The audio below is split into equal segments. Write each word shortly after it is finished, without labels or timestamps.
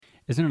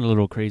Isn't it a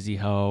little crazy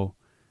how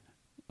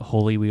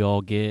holy we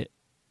all get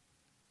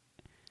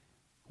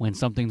when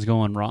something's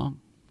going wrong?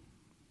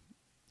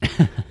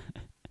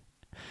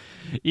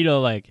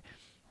 Like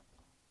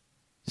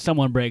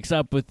someone breaks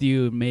up with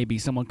you, maybe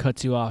someone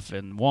cuts you off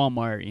in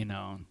Walmart,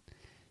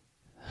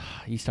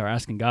 you start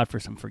asking God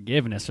for some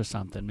forgiveness or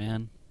something,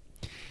 man.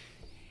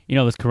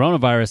 This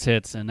coronavirus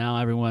hits and now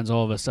everyone's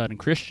all of a sudden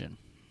Christian.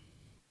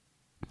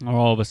 Or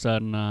all of a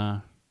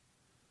sudden,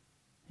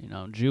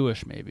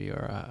 Jewish maybe,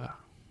 or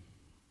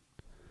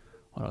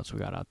what else we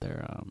got out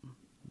there?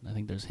 I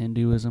think there's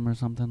Hinduism or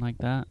something like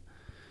that.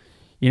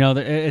 You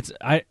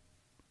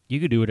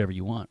could do whatever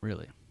you want,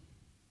 really.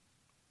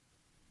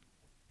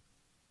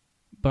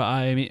 But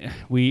I mean,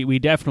 we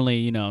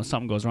definitely,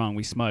 something goes wrong,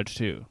 we smudge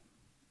too.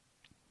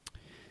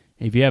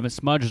 If you haven't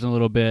smudged in a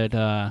little bit,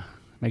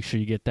 make sure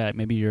you get that.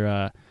 Maybe you're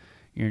in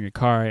your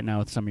car right now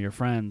with some of your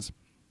friends,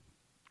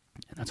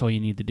 and that's all you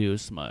need to do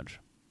is smudge.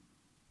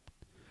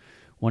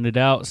 When in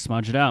doubt,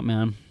 smudge it out,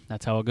 man.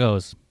 That's how it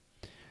goes.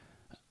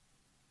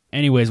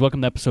 Anyways,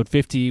 welcome to episode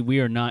 50. We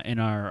are not in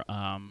our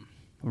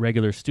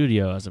regular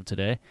studio as of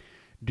today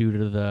due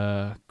to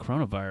the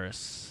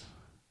coronavirus.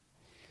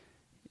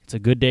 It's a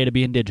good day to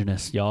be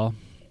indigenous, y'all.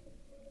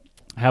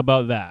 How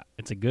about that?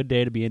 It's a good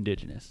day to be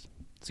indigenous.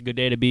 It's a good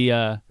day to be,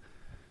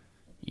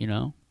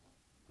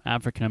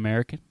 African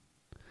American,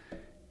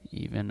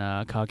 even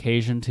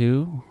Caucasian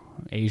too,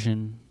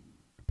 Asian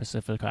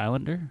Pacific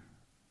Islander,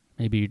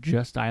 maybe you're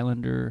just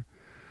Islander,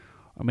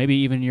 or maybe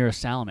even you're a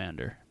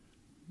salamander,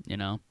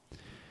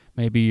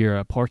 Maybe you're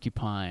a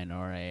porcupine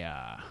or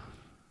I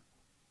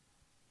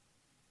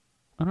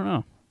don't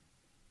know.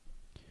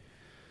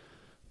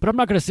 But I'm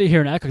not going to sit here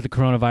and act like the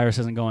coronavirus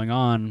isn't going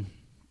on.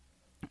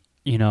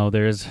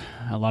 There's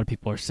a lot of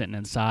people are sitting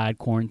inside,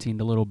 quarantined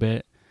a little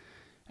bit,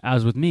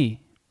 as with me.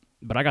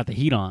 But I got the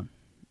heat on.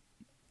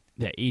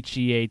 The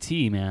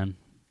HEAT, man.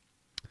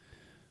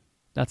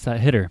 That's that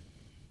hitter.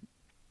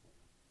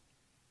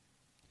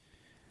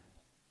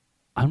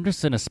 I'm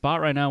just in a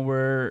spot right now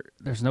where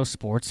there's no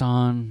sports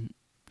on.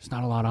 There's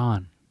not a lot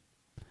on.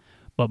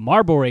 But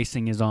marble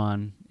racing is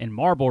on, and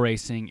marble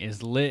racing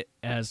is lit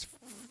as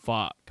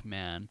fuck,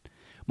 man.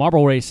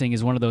 Marble racing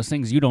is one of those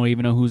things you don't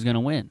even know who's going to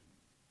win.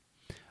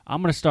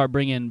 I'm going to start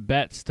bringing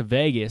bets to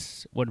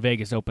Vegas when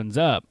Vegas opens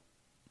up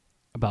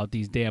about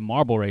these damn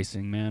marble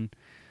racing, man.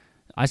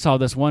 I saw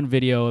this one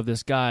video of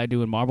this guy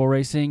doing marble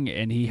racing,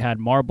 and he had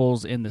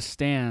marbles in the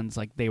stands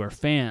like they were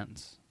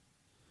fans.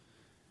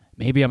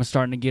 Maybe I'm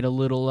starting to get a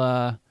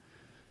little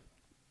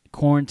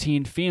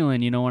quarantined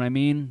feeling, you know what I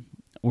mean?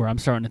 Where I'm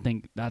starting to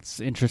think that's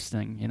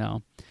interesting,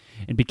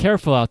 And be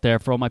careful out there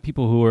for all my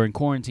people who are in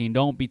quarantine.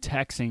 Don't be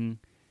texting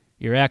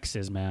your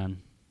exes,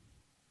 man.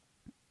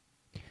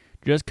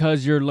 Just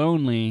because you're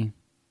lonely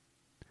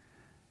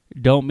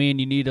don't mean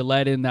you need to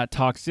let in that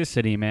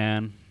toxicity,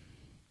 man.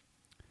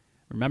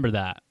 Remember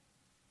that.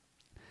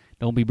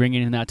 Don't be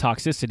bringing in that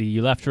toxicity.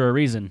 You left for a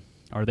reason,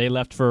 or they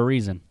left for a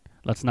reason.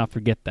 Let's not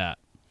forget that.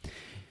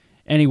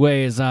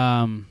 Anyways,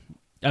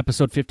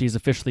 episode 50 has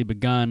officially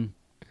begun,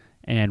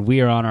 and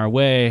we are on our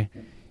way.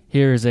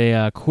 Here's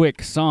a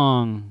quick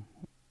song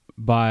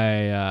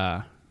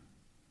by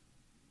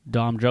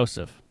Dom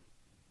Joseph.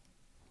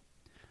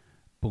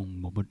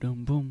 Boom, boom,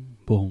 boom, boom,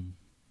 boom.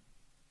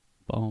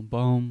 Boom,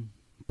 boom,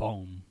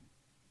 boom.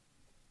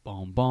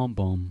 Boom, boom,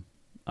 boom.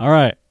 All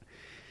right.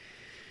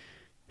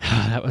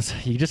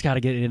 You just got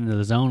to get into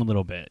the zone a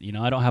little bit.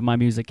 I don't have my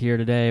music here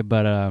today,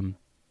 but I'm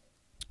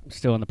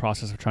still in the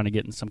process of trying to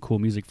get in some cool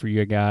music for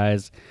you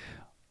guys,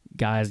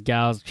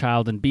 gals,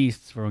 child, and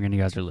beasts, for when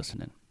you guys are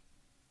listening.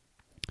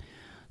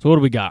 So what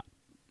do we got?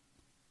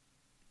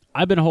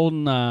 I've been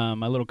holding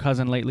my little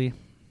cousin lately.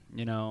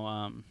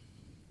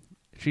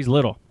 She's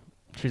little.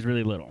 She's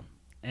really little.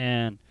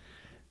 And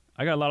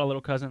I got a lot of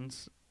little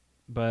cousins,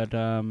 but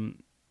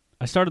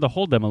I started to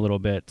hold them a little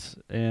bit,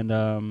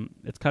 and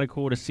it's kind of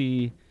cool to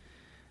see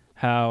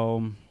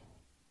how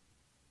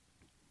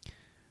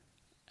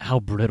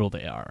brittle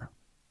they are.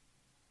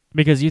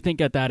 Because you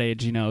think at that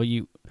age,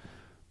 you're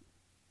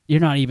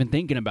not even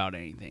thinking about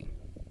anything.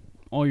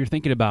 All you're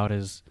thinking about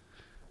is,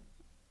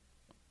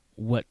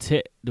 what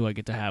tit do I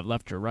get to have,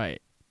 left or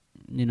right?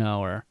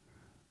 Or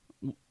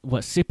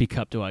what sippy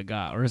cup do I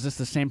got? Or is this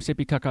the same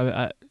sippy cup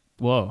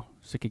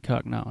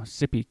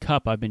sippy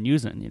cup I've been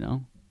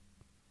using,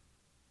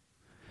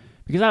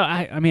 Because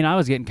I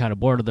was getting kind of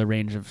bored of the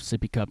range of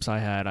sippy cups I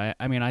had.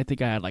 I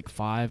think I had like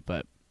 5,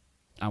 but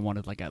I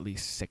wanted like at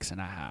least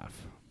 6.5.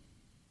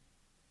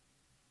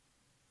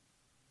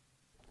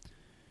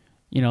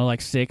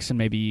 Like 6, and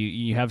maybe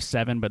you have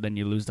 7, but then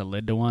you lose the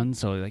lid to one,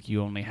 so like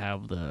you only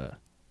have the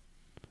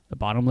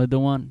bottom lid to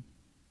one.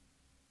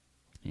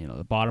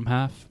 The bottom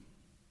half.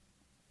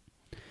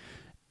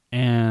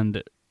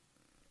 And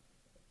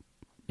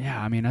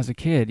yeah, as a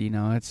kid,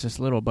 it's just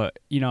little, but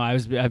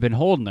I've been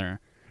holding her,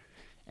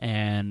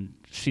 and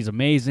she's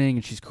amazing,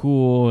 and she's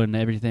cool, and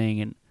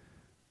everything,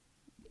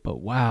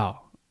 but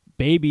wow,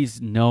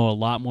 babies know a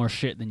lot more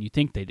shit than you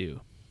think they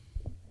do.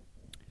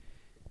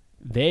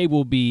 They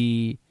will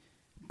be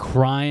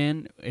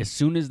crying as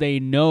soon as they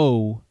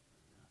know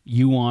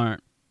you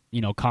aren't,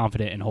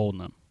 confident in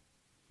holding them.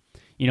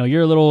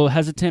 You're a little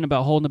hesitant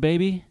about holding the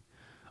baby.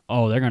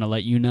 Oh, they're going to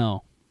let you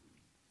know.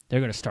 They're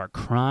going to start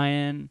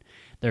crying.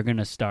 They're going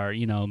to start,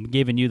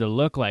 giving you the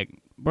look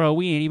like, bro,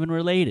 we ain't even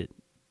related.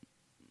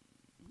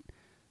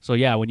 So,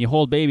 yeah, when you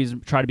hold babies,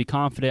 try to be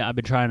confident. I've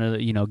been trying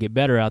to, get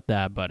better at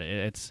that, but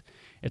it's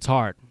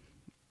hard.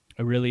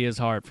 It really is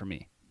hard for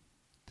me.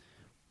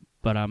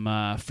 But I'm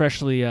I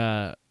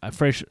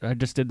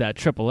just did that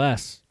triple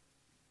S.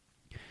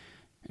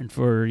 And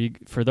for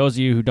those of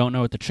you who don't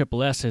know what the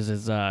triple S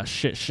is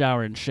shit,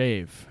 shower, and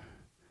shave.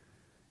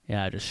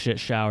 Yeah, I just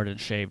shit, showered, and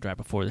shaved right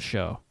before the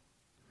show.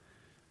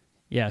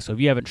 Yeah, so if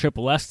you haven't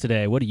triple S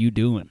today, what are you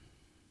doing?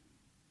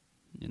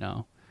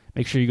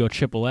 Make sure you go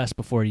triple S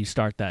before you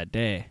start that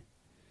day.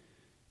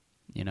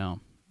 And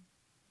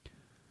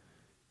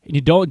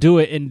you don't do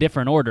it in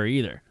different order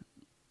either.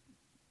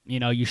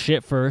 You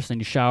shit first, then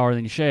you shower,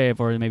 then you shave,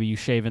 or maybe you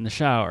shave in the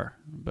shower.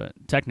 But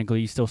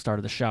technically, you still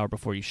started the shower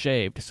before you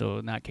shaved, so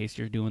in that case,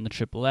 you're doing the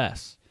triple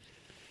S.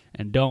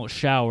 And don't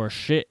shower,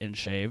 shit, and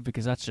shave,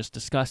 because that's just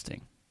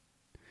disgusting.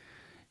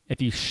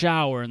 If you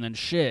shower and then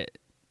shit,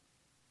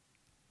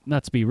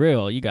 let's be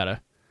real, you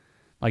gotta,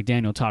 like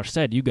Daniel Tosh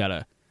said, you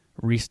gotta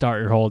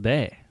restart your whole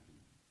day.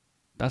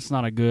 That's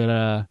not a good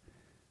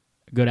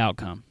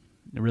outcome.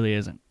 It really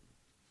isn't.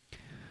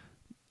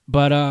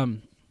 But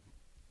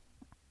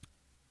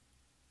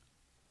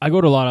I go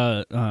to a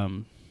lot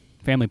of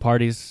family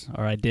parties,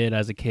 or I did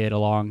as a kid a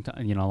long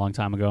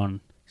time ago, and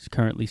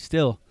currently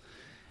still.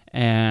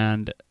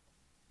 And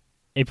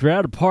if you're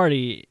at a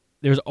party,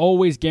 there's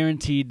always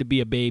guaranteed to be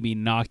a baby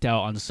knocked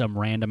out on some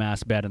random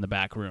ass bed in the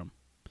back room.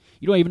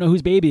 You don't even know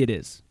whose baby it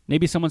is.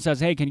 Maybe someone says,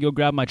 "Hey, can you go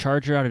grab my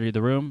charger out of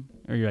the room?"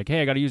 Or you're like,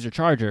 "Hey, I got to use your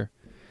charger."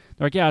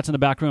 They're like, "Yeah, it's in the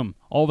back room."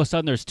 All of a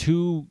sudden, there's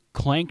two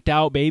clanked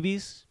out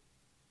babies,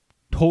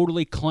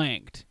 totally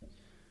clanked.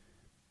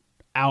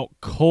 Out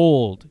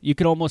cold. You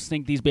could almost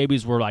think these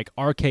babies were like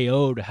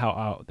RKO'd how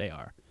out they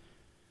are.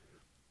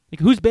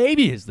 Like, whose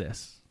baby is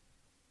this?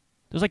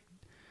 There's like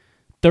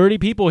 30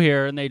 people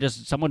here, and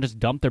someone just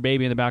dumped their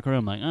baby in the back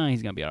room. Like,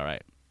 he's gonna be all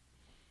right.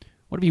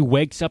 What if he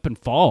wakes up and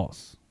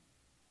falls?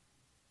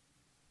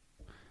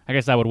 I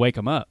guess that would wake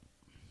him up.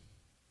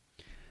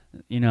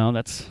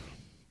 That's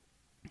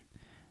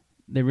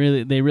they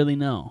really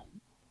know.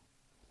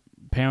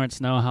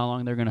 Parents know how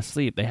long they're going to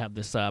sleep. They have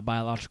this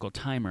biological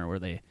timer where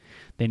they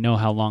know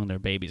how long their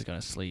baby's going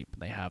to sleep.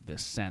 They have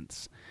this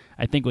sense.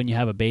 I think when you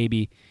have a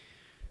baby,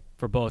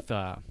 for both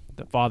the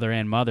father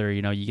and mother,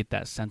 you get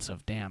that sense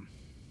of, damn,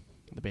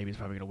 the baby's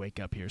probably going to wake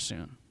up here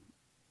soon.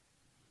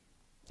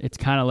 It's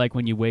kind of like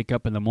when you wake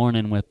up in the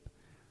morning with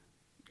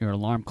your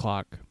alarm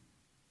clock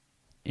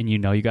and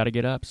you got to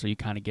get up, so you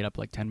kind of get up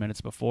like 10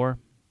 minutes before,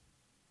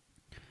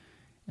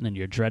 and then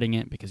you're dreading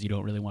it because you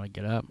don't really want to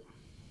get up.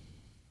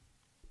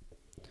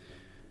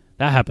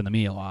 That happened to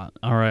me a lot.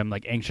 Or I'm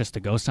like anxious to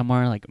go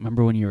somewhere. Like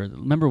remember when you were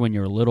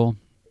little,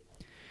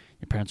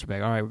 your parents were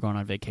like, "All right, we're going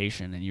on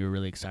vacation," and you were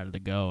really excited to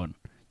go, and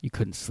you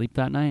couldn't sleep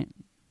that night.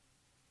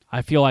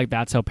 I feel like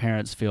that's how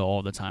parents feel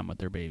all the time with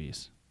their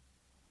babies.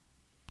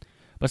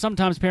 But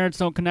sometimes parents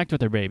don't connect with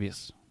their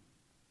babies.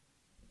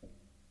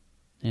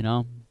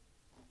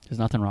 There's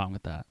nothing wrong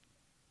with that.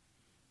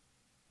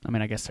 I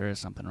mean, I guess there is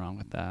something wrong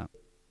with that.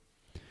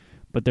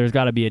 But there's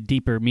got to be a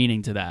deeper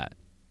meaning to that,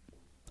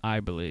 I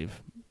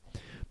believe.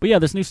 But yeah,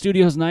 this new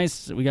studio is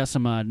nice. We got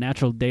some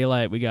natural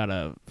daylight. We got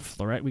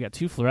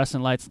two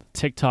fluorescent lights,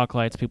 TikTok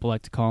lights, people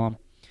like to call them.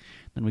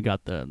 Then we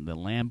got the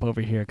lamp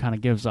over here. Kind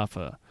of gives off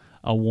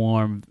a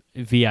warm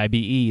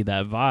VIBE,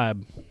 that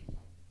vibe.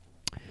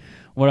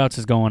 What else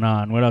is going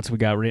on? What else we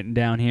got written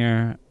down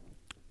here?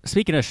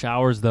 Speaking of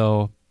showers,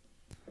 though,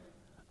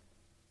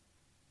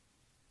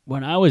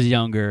 when I was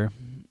younger,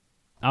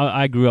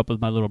 I grew up with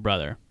my little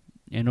brother.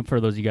 And for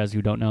those of you guys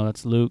who don't know,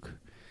 that's Luke.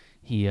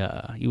 He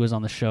was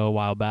on the show a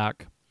while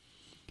back.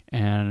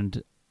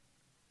 And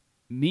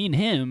me and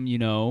him,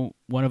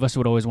 one of us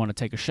would always want to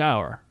take a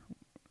shower.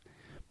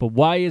 But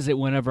why is it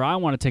whenever I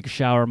want to take a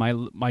shower,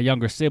 my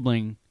younger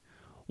sibling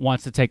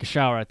wants to take a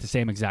shower at the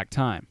same exact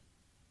time?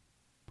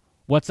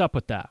 What's up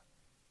with that?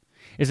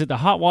 Is it the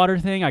hot water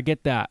thing? I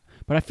get that.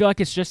 But I feel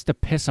like it's just to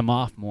piss him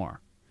off more.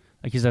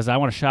 Like he says, "I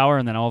want to shower,"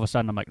 and then all of a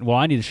sudden I'm like, "Well,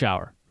 I need a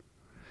shower."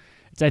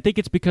 I think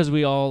it's because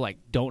we all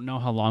don't know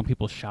how long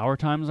people's shower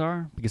times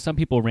are. Because some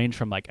people range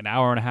from an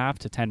hour and a half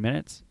to 10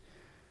 minutes.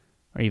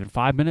 Or even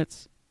 5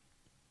 minutes.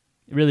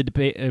 It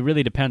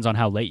really depends on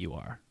how late you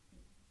are.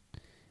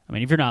 I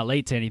mean, if you're not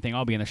late to anything,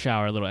 I'll be in the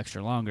shower a little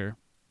extra longer.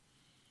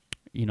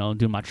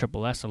 Do my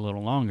triple S a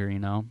little longer,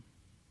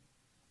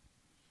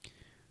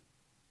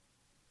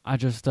 I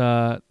just,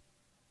 I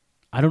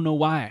don't know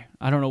why.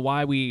 I don't know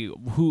why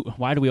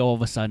why do we all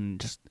of a sudden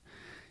just,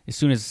 as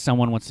soon as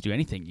someone wants to do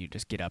anything, you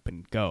just get up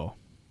and go.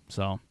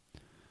 So,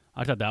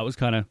 I thought that was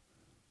kind of,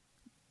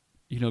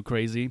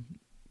 crazy.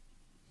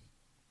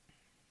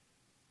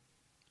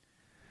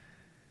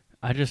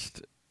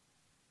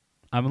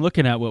 I'm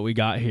looking at what we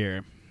got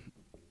here.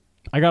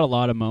 I got a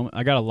lot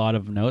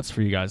of notes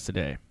for you guys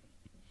today.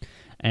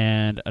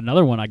 And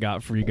another one I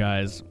got for you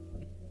guys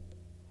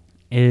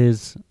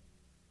is,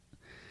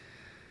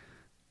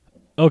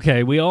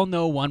 okay, we all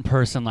know one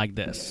person like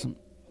this.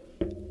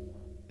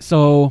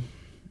 So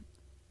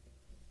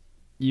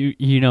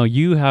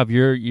you have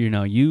your,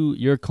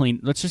 you're clean.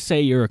 Let's just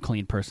say you're a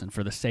clean person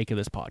for the sake of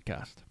this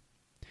podcast.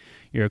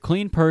 You're a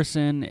clean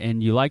person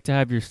and you like to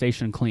have your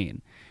station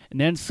clean. And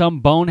then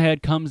some bonehead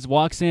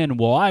walks in,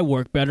 well, I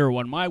work better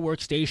when my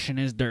workstation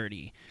is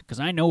dirty because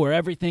I know where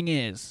everything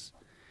is.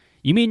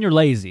 You mean you're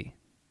lazy?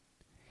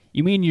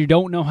 You mean you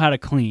don't know how to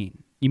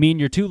clean? You mean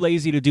you're too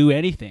lazy to do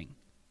anything?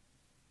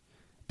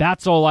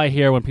 That's all I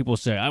hear when people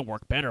say, I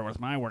work better with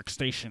my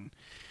workstation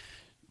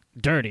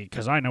dirty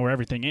because I know where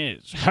everything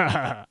is.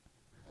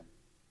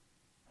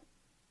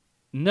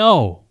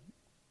 No.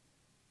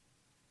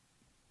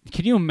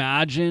 Can you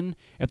imagine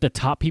if the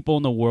top people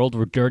in the world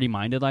were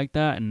dirty-minded like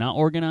that and not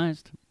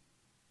organized?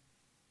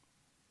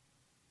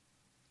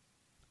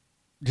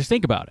 Just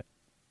think about it.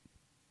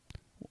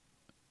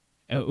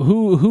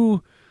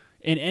 Who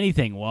in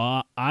anything,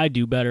 well, I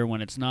do better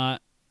when it's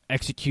not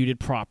executed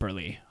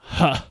properly.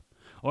 Huh.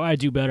 Or I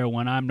do better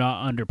when I'm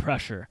not under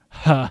pressure.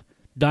 Huh.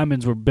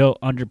 Diamonds were built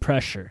under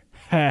pressure.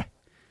 Heh.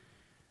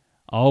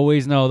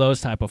 Always know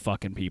those type of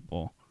fucking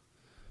people.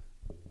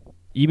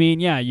 You mean,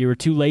 yeah, you were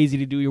too lazy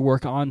to do your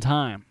work on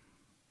time.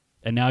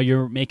 And now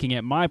you're making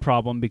it my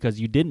problem because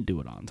you didn't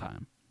do it on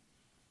time.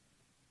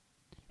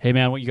 Hey,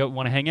 man, what, you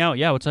want to hang out?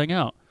 Yeah, let's hang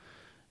out.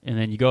 And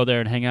then you go there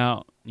and hang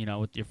out,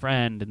 with your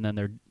friend, and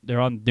then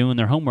they're on doing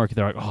their homework.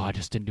 They're like, oh, I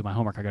just didn't do my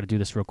homework. I got to do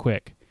this real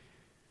quick.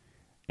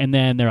 And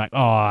then they're like, oh,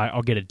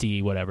 I'll get a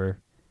D, whatever.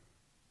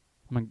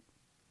 I'm like,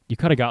 you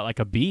could have got like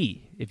a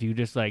B if you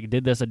just like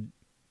did this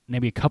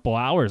maybe a couple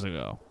hours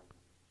ago.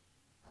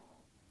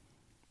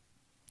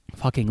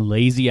 Fucking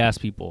lazy ass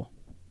people.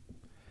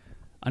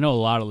 I know a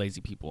lot of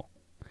lazy people,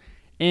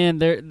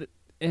 and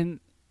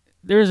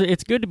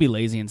it's good to be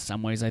lazy in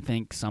some ways. I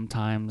think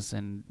sometimes,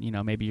 and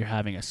maybe you're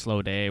having a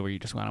slow day where you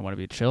just want to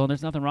be chill, and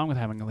there's nothing wrong with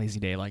having a lazy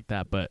day like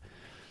that. But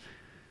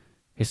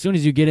as soon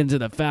as you get into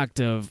the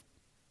fact of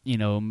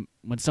when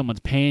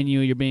someone's paying you,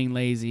 you're being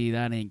lazy,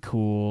 that ain't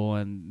cool.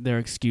 And their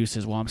excuse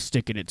is, well, I'm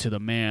sticking it to the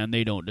man.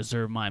 They don't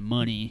deserve my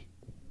money.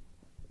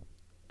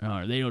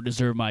 Or they don't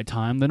deserve my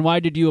time. Then why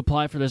did you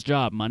apply for this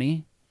job?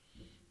 Money?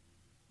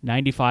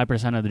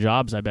 95% of the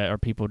jobs, I bet, are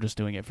people just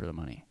doing it for the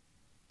money.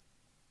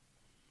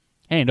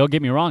 Hey, don't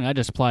get me wrong. I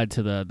just applied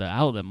to the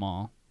outlet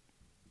mall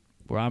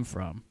where I'm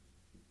from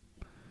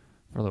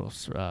for a little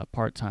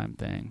part-time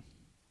thing.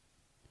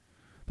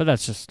 But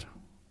that's just,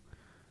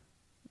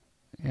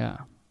 yeah.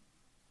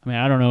 I mean,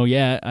 I don't know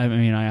yet. I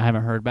mean, I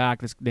haven't heard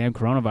back. This damn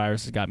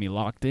coronavirus has got me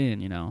locked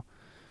in,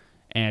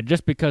 And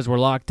just because we're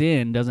locked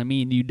in doesn't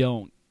mean you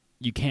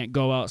can't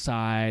go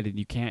outside and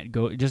you can't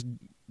go, just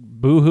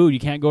boo-hoo. You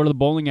can't go to the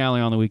bowling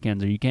alley on the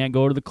weekends, or you can't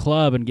go to the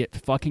club and get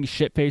fucking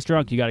shit-faced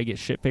drunk. You got to get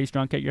shit-faced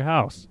drunk at your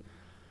house.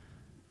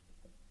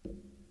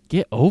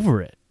 Get over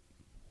it.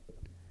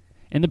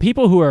 And the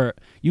people who are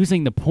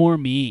using the poor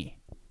me.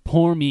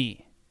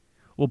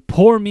 Well,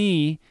 poor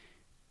me.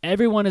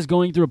 Everyone is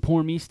going through a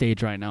poor me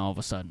stage right now all of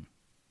a sudden.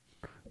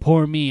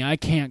 Poor me, I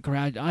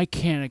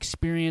can't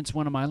experience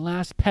one of my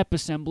last pep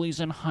assemblies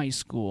in high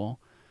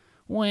school.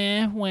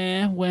 Wah.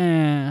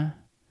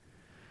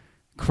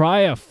 Cry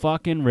a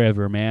fucking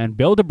river, man.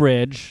 Build a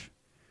bridge.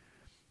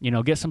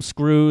 Get some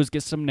screws,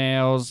 get some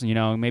nails,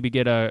 maybe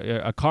get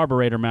a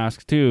carburetor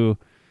mask too.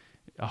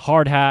 A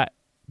hard hat.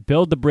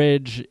 Build the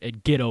bridge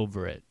and get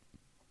over it.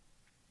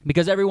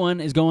 Because everyone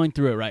is going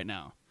through it right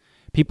now.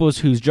 People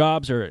whose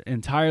jobs are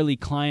entirely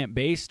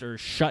client-based are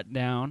shut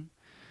down.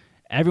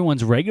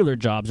 Everyone's regular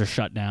jobs are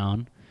shut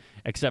down,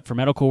 except for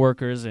medical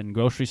workers and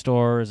grocery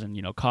stores and,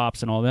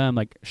 cops and all them.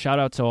 Like, shout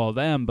out to all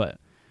them. But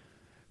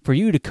for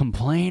you to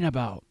complain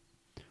about,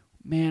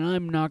 man,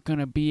 I'm not going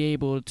to be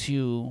able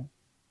to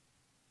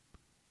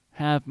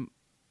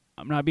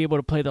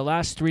play the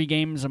last 3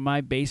 games of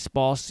my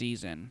baseball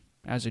season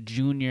as a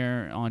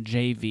junior on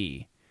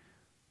JV.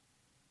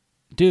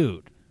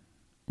 Dude.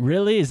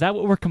 Really? Is that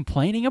what we're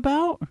complaining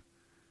about?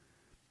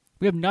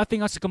 We have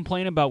nothing else to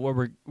complain about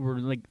where we're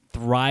like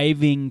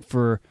thriving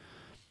for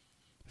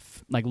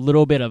like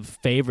little bit of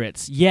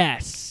favorites.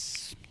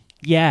 Yes.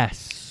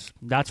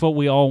 That's what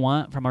we all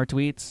want from our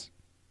tweets.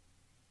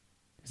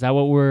 Is that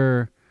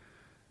what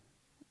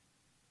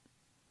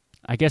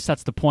I guess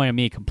that's the point of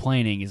me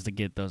complaining, is to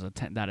get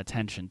that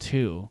attention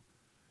too.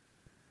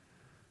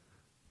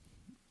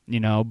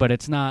 But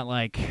it's not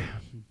like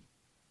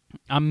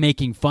I'm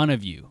making fun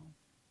of you.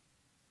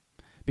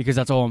 Because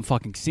that's all I'm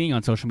fucking seeing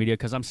on social media,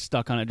 because I'm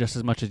stuck on it just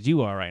as much as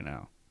you are right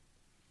now.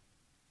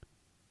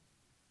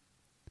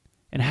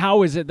 And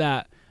how is it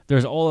that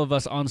there's all of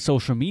us on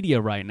social media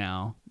right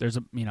now? There's,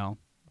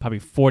 probably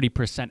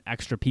 40%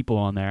 extra people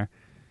on there.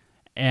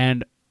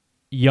 And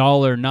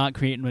y'all are not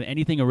creating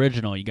anything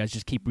original. You guys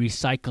just keep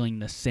recycling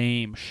the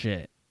same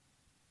shit.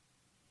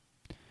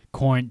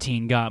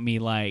 Quarantine got me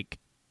like,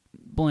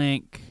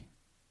 blank.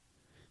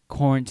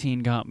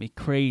 Quarantine got me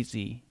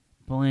crazy.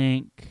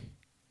 Blank.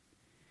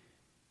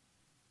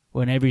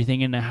 when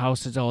everything in the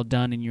house is all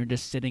done and you're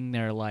just sitting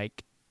there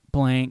like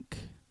blank.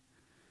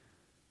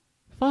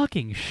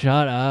 Fucking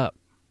shut up.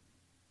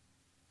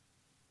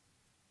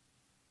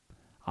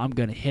 I'm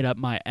going to hit up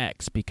my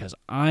ex because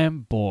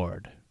I'm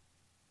bored.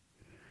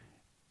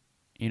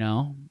 You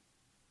know?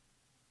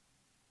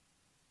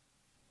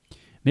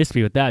 Miss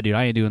me with that, dude.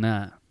 I ain't doing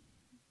that.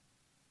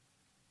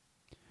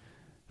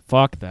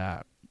 Fuck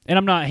that. And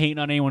I'm not hating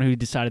on anyone who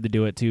decided to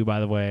do it too, by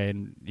the way.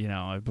 And, you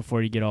know,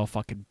 before you get all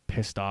fucking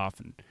pissed off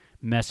and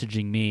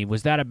messaging me,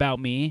 was that about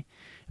me?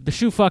 If the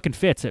shoe fucking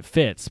fits, it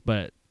fits.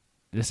 But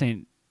this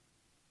ain't,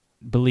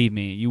 believe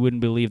me, you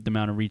wouldn't believe the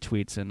amount of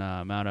retweets and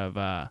amount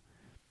of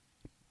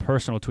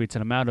personal tweets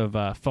and amount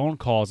of phone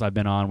calls I've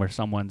been on where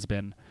someone's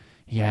been,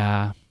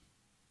 yeah,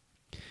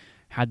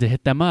 had to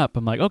hit them up.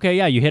 I'm like, okay,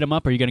 yeah, you hit them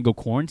up. Are you going to go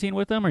quarantine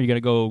with them? Are you going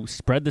to go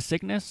spread the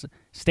sickness?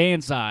 Stay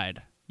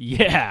inside.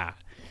 Yeah.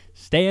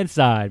 Stay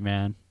inside,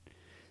 man.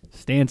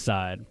 Stay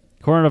inside.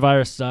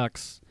 Coronavirus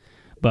sucks,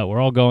 but we're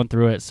all going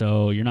through it,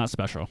 so you're not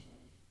special.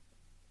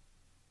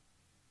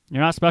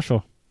 You're not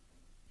special.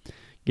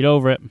 Get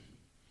over it.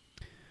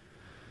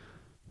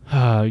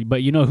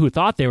 But you know who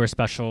thought they were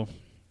special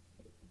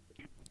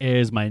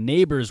is my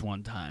neighbors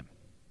one time.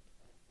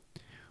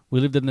 We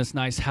lived in this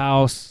nice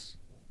house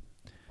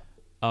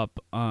up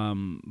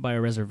by a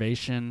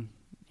reservation.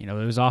 You know,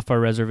 it was off our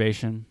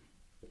reservation.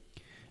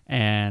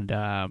 And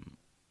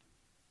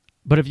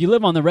but if you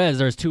live on the res,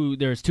 there's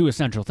two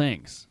essential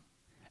things.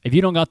 If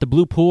you don't got the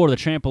blue pool or the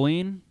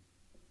trampoline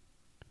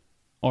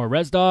or a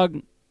res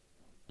dog,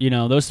 you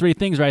know, those three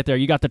things right there,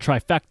 you got the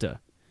trifecta.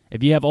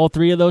 If you have all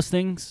three of those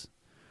things,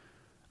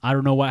 I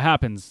don't know what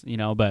happens, you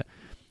know, but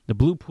the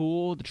blue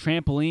pool, the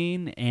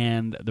trampoline,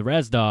 and the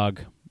res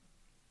dog,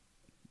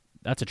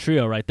 that's a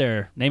trio right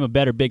there. Name a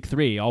better big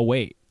three. I'll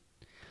wait.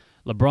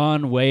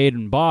 LeBron, Wade,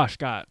 and Bosch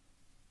got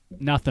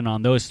nothing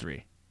on those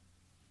three.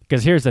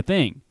 Because here's the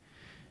thing.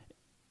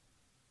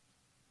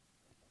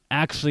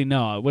 Actually,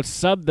 no. Let's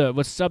sub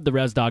the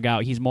res dog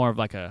out. He's more of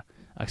like a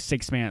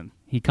six-man.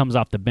 He comes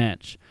off the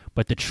bench.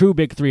 But the true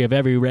big three of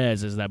every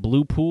res is that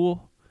blue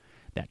pool,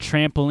 that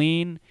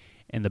trampoline,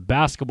 and the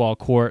basketball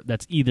court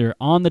that's either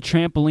on the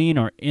trampoline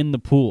or in the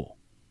pool.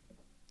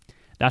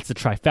 That's the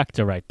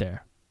trifecta right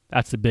there.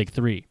 That's the big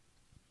three.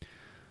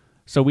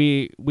 So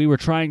we were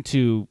trying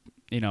to,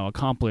 you know,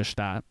 accomplish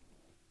that,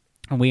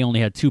 and we only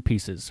had two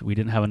pieces. We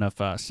didn't have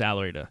enough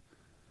salary to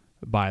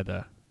buy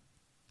the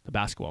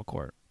basketball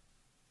court.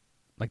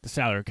 Like the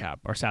salary cap,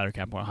 our salary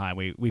cap went high.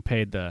 We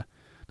paid the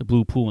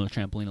blue pool and the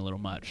trampoline a little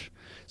much.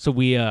 So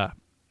we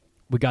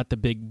got the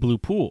big blue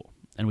pool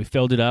and we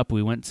filled it up.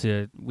 We went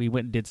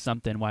and did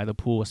something while the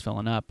pool was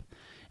filling up,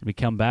 and we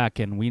come back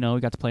and we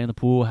got to play in the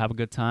pool, have a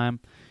good time,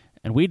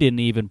 and we didn't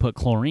even put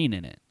chlorine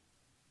in it.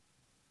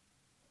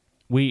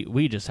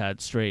 We just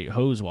had straight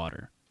hose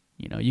water.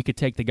 You know, you could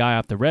take the guy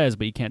off the res,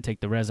 but you can't take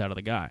the res out of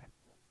the guy.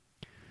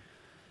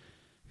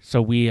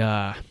 So we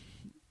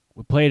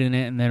played in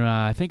it, and then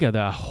I think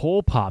the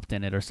hole popped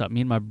in it or something.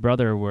 Me and my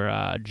brother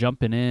were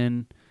jumping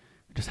in,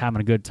 just having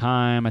a good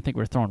time. I think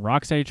we were throwing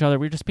rocks at each other.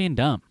 We were just being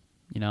dumb,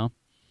 you know.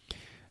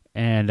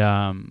 And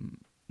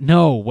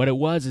no, what it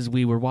was is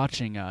we were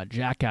watching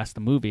Jackass the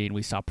movie, and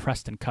we saw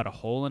Preston cut a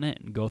hole in it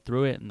and go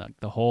through it, and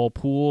the whole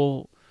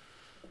pool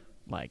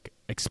like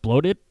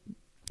exploded.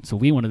 So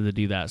we wanted to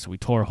do that. So we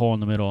tore a hole in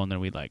the middle, and then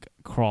we like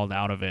crawled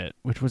out of it,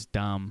 which was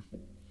dumb.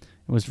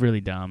 It was really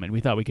dumb, and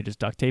we thought we could just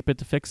duct tape it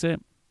to fix it.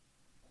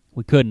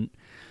 We couldn't.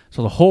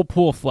 So the whole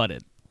pool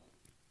flooded.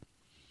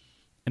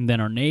 And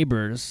then our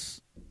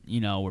neighbors,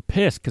 were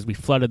pissed because we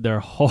flooded their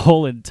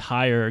whole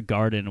entire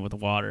garden with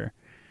water.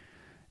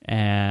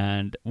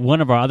 And one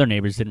of our other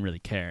neighbors didn't really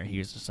care. He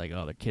was just like,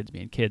 oh, they're kids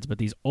being kids. But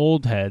these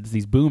old heads,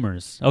 these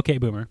boomers, okay,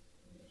 boomer,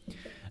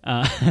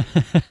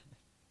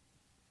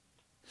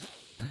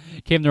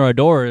 came to our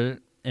door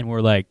and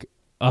were like,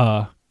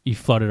 you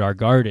flooded our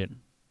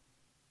garden.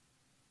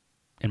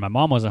 And my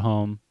mom wasn't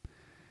home.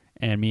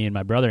 And me and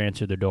my brother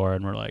answered the door,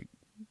 and we're like,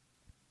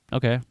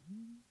 okay,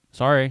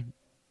 sorry.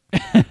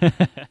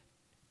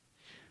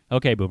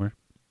 Okay, boomer.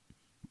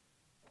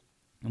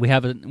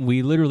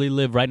 We literally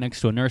live right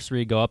next to a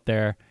nursery. Go up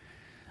there.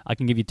 I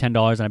can give you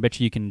 $10, and I bet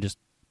you can just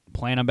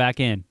plant them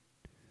back in.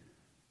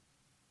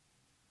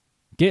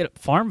 Get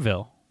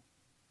Farmville.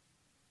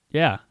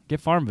 Yeah, get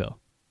Farmville.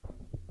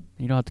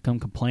 You don't have to come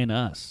complain to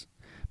us.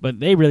 But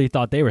they really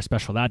thought they were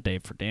special that day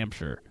for damn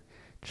sure.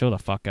 Chill the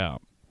fuck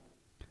out.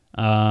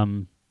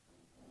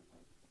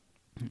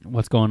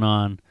 What's going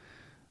on?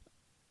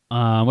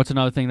 What's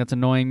another thing that's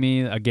annoying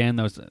me? Again,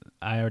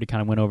 I already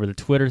kind of went over the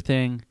Twitter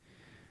thing.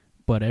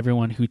 But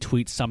everyone who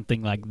tweets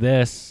something like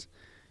this,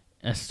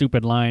 a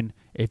stupid line,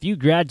 if you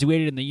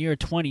graduated in the year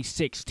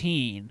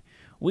 2016,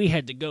 we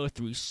had to go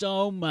through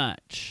so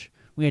much.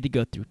 We had to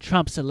go through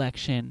Trump's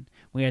election.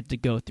 We had to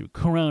go through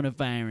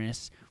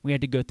coronavirus. We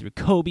had to go through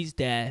Kobe's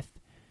death.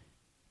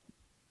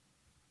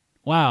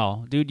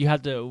 Wow, dude, you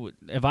had to.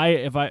 If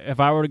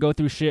I were to go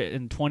through shit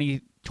in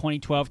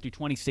 2012 through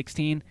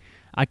 2016,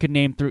 I could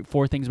name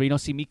 4 things, but you don't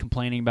see me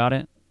complaining about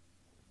it.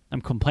 I'm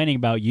complaining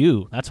about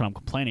you. That's what I'm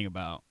complaining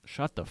about.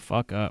 Shut the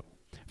fuck up.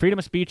 freedom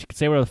of speech. You can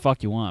say whatever the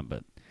fuck you want,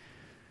 but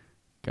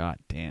god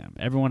damn,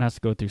 everyone has to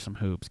go through some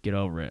hoops. Get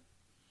over it.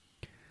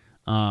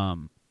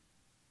 What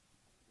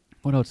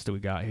else do we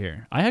got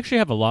here? I actually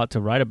have a lot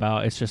to write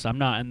about. It's just I'm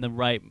not in the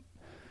right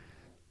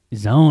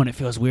zone. It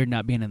feels weird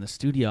not being in the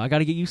studio. I got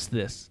to get used to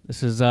this.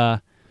 This is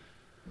how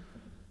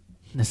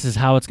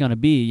it's going to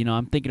be. You know,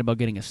 I'm thinking about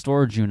getting a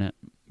storage unit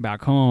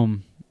back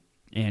home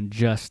and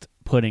just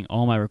putting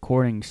all my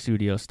recording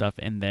studio stuff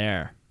in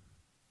there.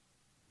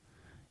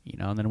 You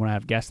know, and then when I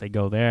have guests, they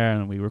go there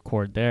and we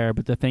record there.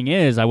 But the thing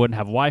is, I wouldn't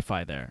have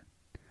Wi-Fi there.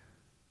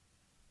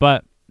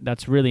 But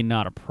that's really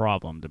not a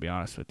problem, to be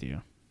honest with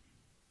you.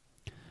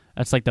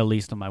 That's like the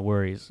least of my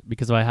worries.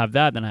 Because if I have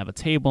that, then I have a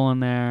table in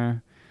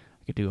there.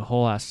 I could do a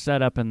whole ass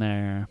setup in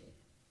there.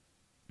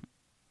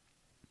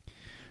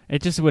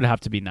 It just would have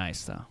to be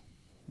nice, though.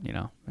 You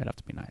know, it'd have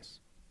to be nice.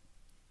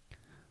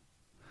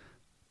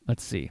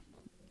 Let's see.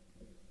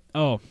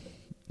 Oh,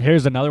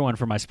 here's another one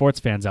for my sports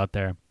fans out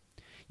there.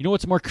 You know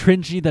what's more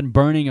cringy than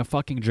burning a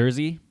fucking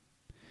jersey?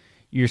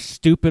 Your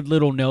stupid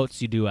little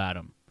notes you do,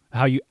 Adam.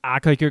 How you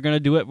act like you're going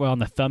to do it. Well, on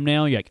the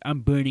thumbnail, you're like,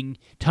 I'm burning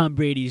Tom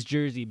Brady's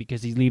jersey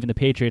because he's leaving the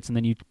Patriots, and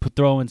then you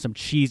throw in some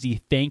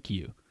cheesy thank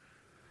you.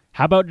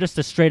 How about just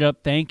a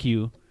straight-up thank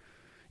you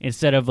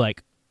instead of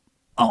like,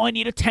 oh, I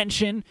need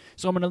attention,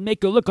 so I'm going to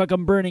make it look like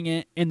I'm burning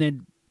it, and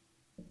then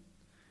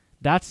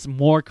that's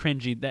more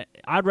cringy.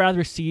 I'd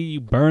rather see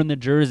you burn the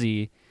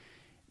jersey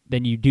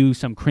than you do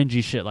some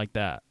cringy shit like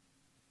that.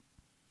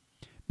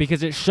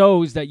 Because it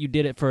shows that you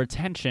did it for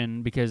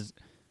attention because,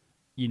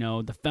 you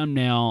know, the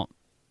thumbnail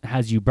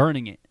has you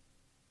burning it.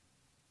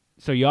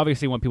 So you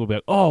obviously want people to be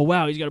like, oh,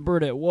 wow, he's got to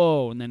burn it.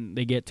 Whoa. And then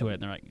they get to it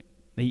and they're like,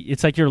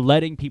 it's like you're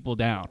letting people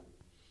down.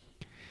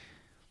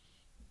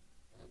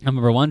 I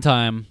remember one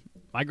time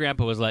my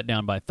grandpa was let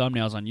down by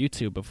thumbnails on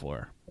YouTube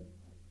before.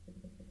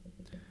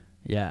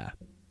 Yeah.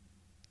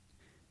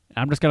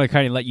 I'm just going to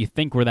kind of let you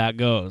think where that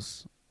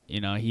goes. You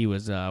know, he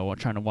was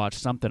trying to watch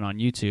something on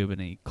YouTube, and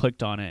he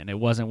clicked on it, and it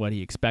wasn't what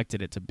he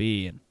expected it to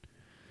be, and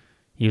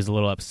he was a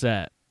little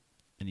upset,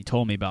 and he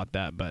told me about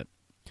that, but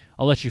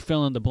I'll let you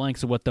fill in the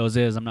blanks of what those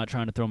is. I'm not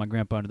trying to throw my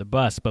grandpa under the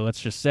bus, but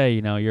let's just say,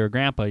 you know, you're a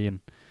grandpa,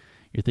 and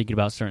you're thinking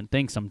about certain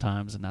things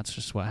sometimes, and that's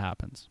just what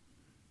happens.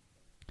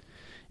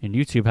 And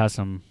YouTube has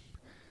some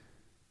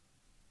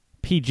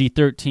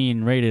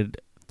PG-13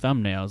 rated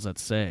thumbnails,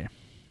 let's say.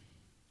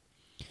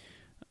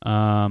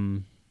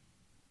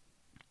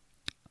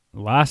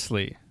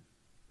 Lastly,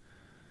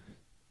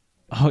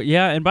 oh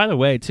yeah, and by the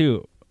way,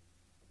 too,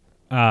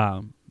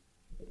 shout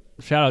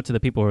out to the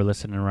people who are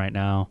listening right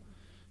now.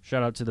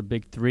 Shout out to the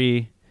big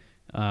three.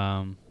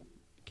 Came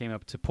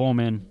up to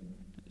Pullman,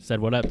 said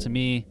what up to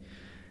me.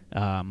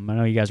 I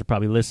know you guys are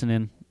probably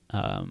listening.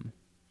 But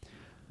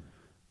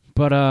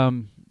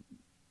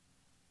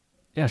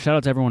yeah, shout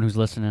out to everyone who's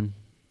listening.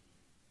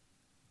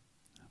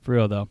 For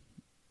real though.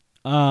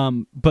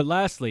 But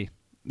lastly,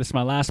 this is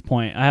my last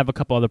point. I have a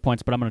couple other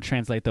points, but I'm going to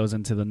translate those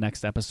into the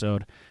next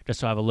episode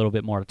just so I have a little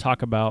bit more to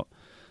talk about.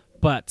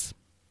 But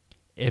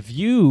if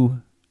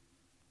you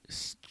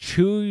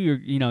chew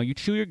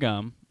your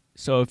gum.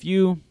 So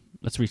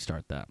let's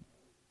restart that.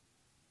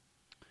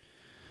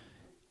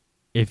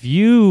 I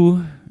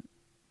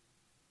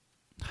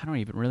don't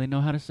even really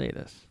know how to say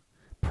this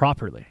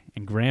properly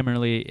and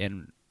grammarly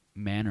and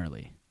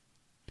mannerly.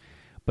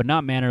 But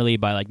not mannerly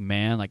by like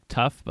man, like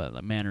tough, but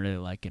like mannerly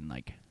like in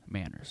like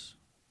manners.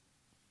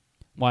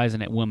 Why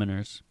isn't it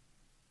womaners?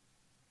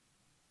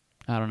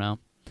 I don't know.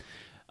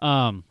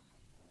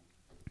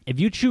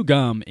 If you chew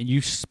gum and you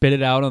spit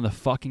it out on the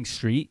fucking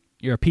street,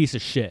 you're a piece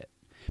of shit.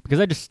 Because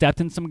I just stepped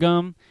in some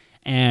gum,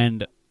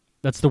 and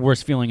that's the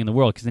worst feeling in the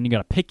world, because then you got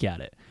to pick at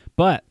it.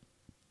 But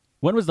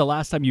when was the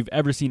last time you've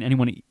ever seen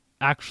anyone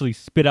actually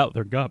spit out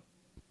their gum?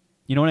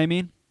 You know what I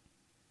mean?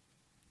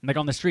 Like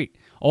on the street.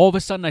 All of a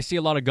sudden, I see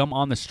a lot of gum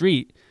on the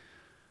street,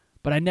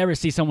 but I never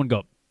see someone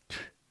go.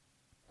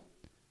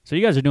 So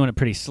you guys are doing it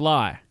pretty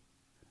sly,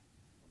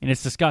 and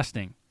it's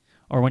disgusting.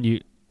 Or when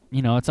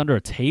it's under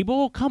a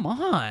table? Come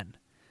on.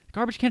 The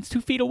garbage can's 2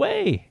 feet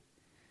away.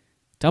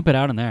 Dump it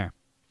out in there.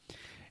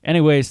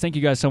 Anyways, thank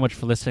you guys so much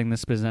for listening.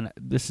 This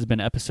has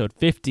been episode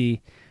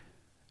 50.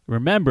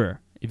 Remember,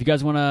 if you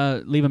guys want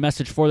to leave a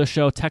message for the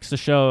show, text the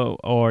show,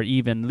 or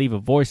even leave a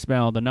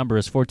voicemail, the number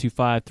is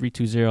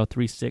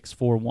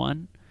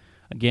 425-320-3641.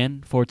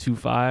 Again,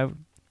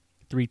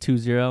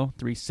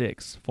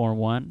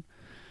 425-320-3641.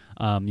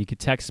 You could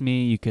text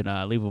me, you could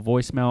leave a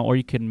voicemail, or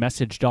you can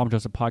message Dom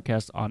Joseph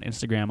Podcast on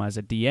Instagram as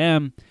a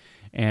DM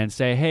and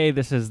say, hey,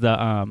 this is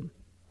the,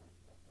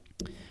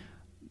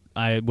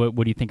 what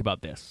do you think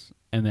about this?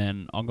 And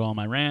then I'll go on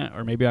my rant,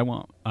 or maybe I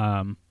won't.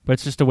 But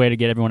it's just a way to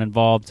get everyone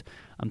involved.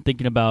 I'm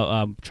thinking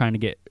about trying to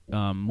get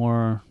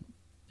more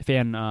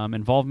fan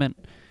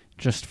involvement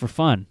just for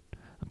fun.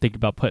 I'm thinking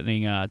about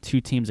putting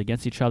 2 teams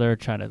against each other,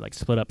 trying to like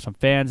split up some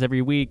fans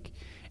every week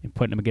and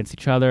putting them against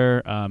each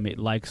other.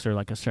 Likes or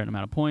like a certain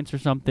amount of points or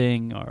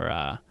something,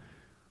 or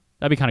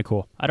that'd be kind of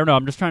cool. I don't know.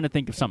 I'm just trying to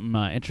think of something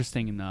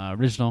interesting and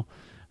original.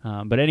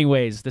 But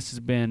anyways, this has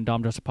been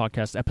Dom Dresser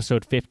Podcast,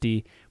 episode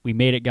 50. We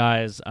made it,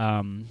 guys.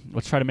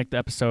 Let's try to make the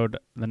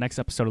next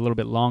episode, a little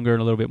bit longer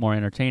and a little bit more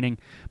entertaining.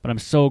 But I'm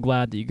so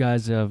glad that you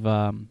guys have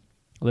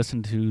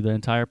listened to the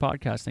entire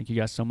podcast. Thank you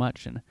guys so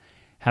much, and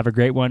have a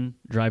great one.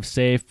 Drive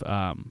safe.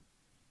 Don't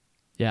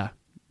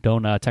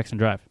text and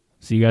drive.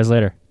 See you guys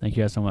later. Thank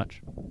you guys so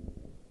much.